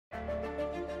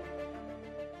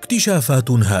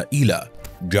اكتشافات هائلة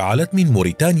جعلت من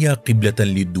موريتانيا قبلة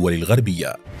للدول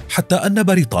الغربية، حتى أن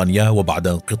بريطانيا وبعد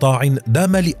انقطاع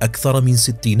دام لأكثر من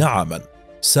 60 عاما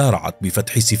سارعت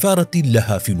بفتح سفارة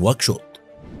لها في نواكشوط.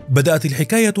 بدأت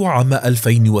الحكاية عام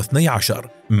 2012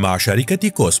 مع شركة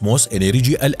كوسموس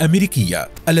إنرجي الأمريكية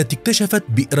التي اكتشفت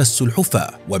بئر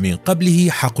السلحفاة، ومن قبله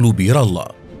حقل بير الله،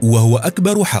 وهو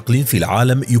أكبر حقل في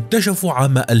العالم يكتشف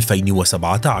عام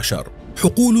 2017.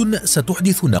 حقول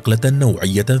ستحدث نقلة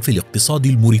نوعية في الاقتصاد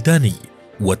الموريتاني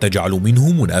وتجعل منه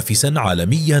منافسا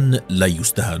عالميا لا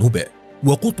يستهان به،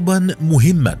 وقطبا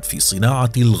مهما في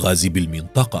صناعة الغاز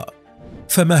بالمنطقة.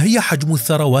 فما هي حجم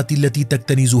الثروات التي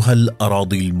تكتنزها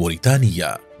الأراضي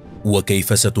الموريتانية؟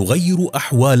 وكيف ستغير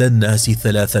أحوال الناس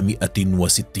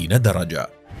 360 درجة؟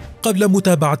 قبل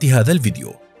متابعة هذا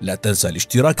الفيديو لا تنسى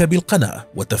الاشتراك بالقناة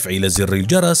وتفعيل زر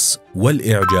الجرس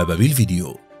والإعجاب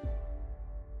بالفيديو.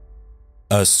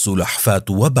 السلحفاة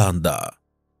وباندا.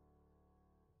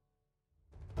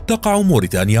 تقع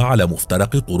موريتانيا على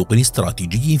مفترق طرق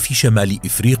استراتيجي في شمال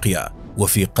إفريقيا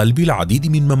وفي قلب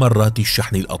العديد من ممرات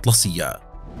الشحن الأطلسية.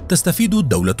 تستفيد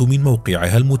الدولة من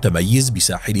موقعها المتميز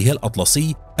بساحلها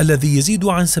الأطلسي الذي يزيد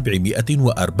عن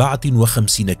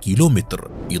 754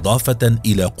 كيلومتر، إضافة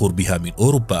إلى قربها من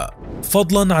أوروبا،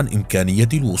 فضلا عن إمكانية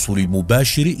الوصول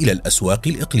المباشر إلى الأسواق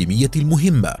الإقليمية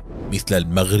المهمة مثل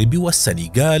المغرب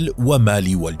والسنغال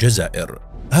ومالي والجزائر.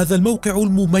 هذا الموقع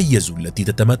المميز الذي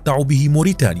تتمتع به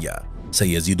موريتانيا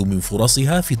سيزيد من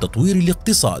فرصها في تطوير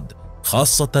الاقتصاد،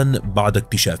 خاصة بعد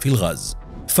اكتشاف الغاز.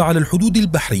 فعلى الحدود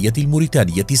البحرية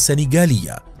الموريتانية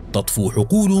السنغالية تطفو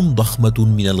حقول ضخمة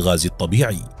من الغاز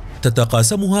الطبيعي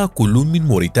تتقاسمها كل من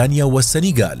موريتانيا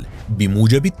والسنغال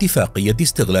بموجب اتفاقية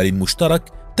استغلال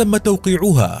مشترك تم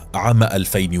توقيعها عام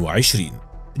 2020.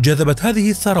 جذبت هذه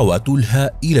الثروات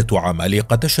الهائلة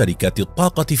عمالقة شركات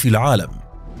الطاقة في العالم،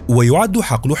 ويعد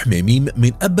حقل حميميم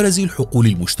من أبرز الحقول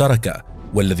المشتركة،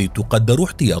 والذي تقدر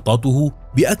احتياطاته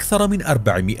بأكثر من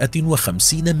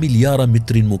 450 مليار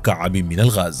متر مكعب من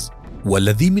الغاز،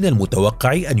 والذي من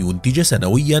المتوقع أن ينتج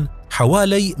سنويا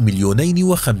حوالي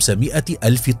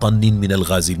 2,500,000 طن من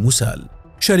الغاز المسال.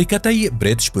 شركتي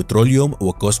بريتش بتروليوم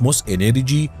وكوسموس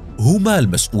إنرجي هما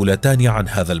المسؤولتان عن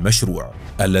هذا المشروع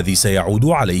الذي سيعود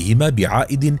عليهما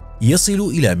بعائد يصل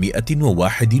إلى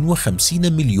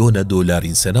 151 مليون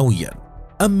دولار سنويا.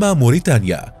 أما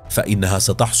موريتانيا فإنها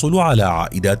ستحصل على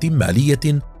عائدات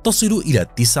مالية تصل إلى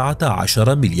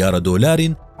 19 مليار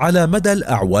دولار على مدى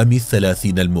الأعوام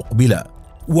 30 المقبلة.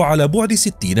 وعلى بعد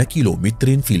 60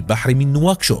 كيلومتر في البحر من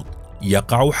نواكشوط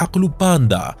يقع حقل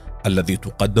باندا الذي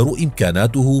تقدر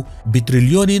إمكاناته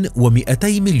بتريليون و200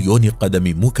 مليون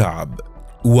قدم مكعب.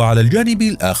 وعلى الجانب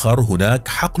الآخر هناك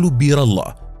حقل بير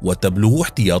الله، وتبلغ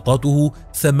احتياطاته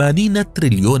 80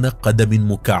 تريليون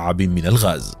قدم مكعب من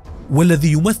الغاز،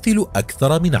 والذي يمثل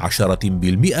أكثر من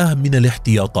 10% من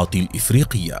الاحتياطات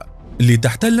الإفريقية.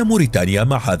 لتحتل موريتانيا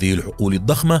مع هذه الحقول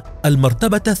الضخمة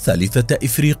المرتبة الثالثة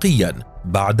إفريقيا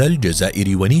بعد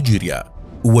الجزائر ونيجيريا.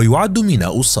 ويعد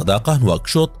ميناء الصداقة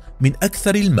نواكشوط من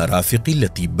أكثر المرافق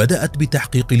التي بدأت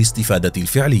بتحقيق الاستفادة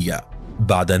الفعلية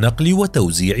بعد نقل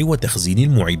وتوزيع وتخزين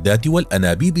المعدات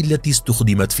والأنابيب التي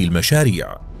استخدمت في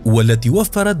المشاريع، والتي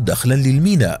وفرت دخلا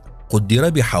للميناء قدر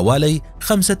بحوالي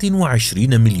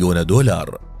 25 مليون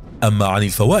دولار. أما عن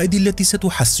الفوائد التي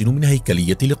ستحسن من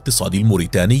هيكلية الاقتصاد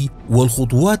الموريتاني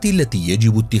والخطوات التي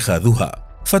يجب اتخاذها،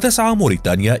 فتسعى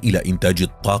موريتانيا إلى إنتاج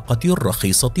الطاقة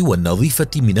الرخيصة والنظيفة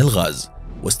من الغاز،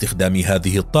 واستخدام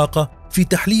هذه الطاقة في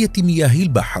تحلية مياه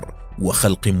البحر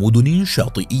وخلق مدن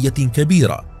شاطئية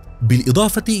كبيرة،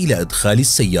 بالإضافة إلى إدخال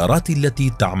السيارات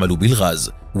التي تعمل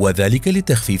بالغاز، وذلك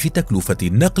لتخفيف تكلفة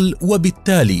النقل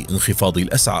وبالتالي انخفاض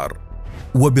الأسعار.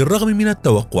 وبالرغم من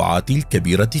التوقعات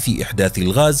الكبيرة في إحداث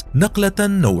الغاز نقلة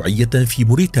نوعية في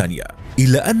موريتانيا،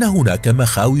 إلا أن هناك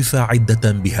مخاوف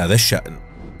عدة بهذا الشأن،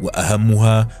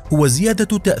 وأهمها هو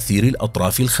زيادة تأثير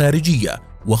الأطراف الخارجية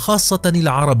وخاصة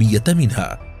العربية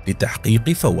منها لتحقيق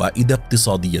فوائد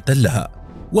اقتصادية لها،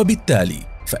 وبالتالي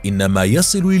فإن ما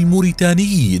يصل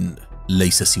للموريتانيين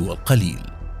ليس سوى القليل.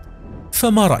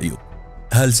 فما رأيك؟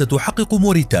 هل ستحقق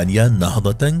موريتانيا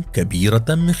نهضة كبيرة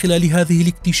من خلال هذه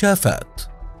الاكتشافات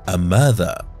أم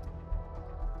ماذا؟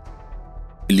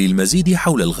 للمزيد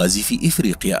حول الغاز في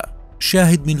إفريقيا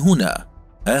شاهد من هنا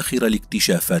آخر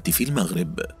الاكتشافات في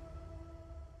المغرب.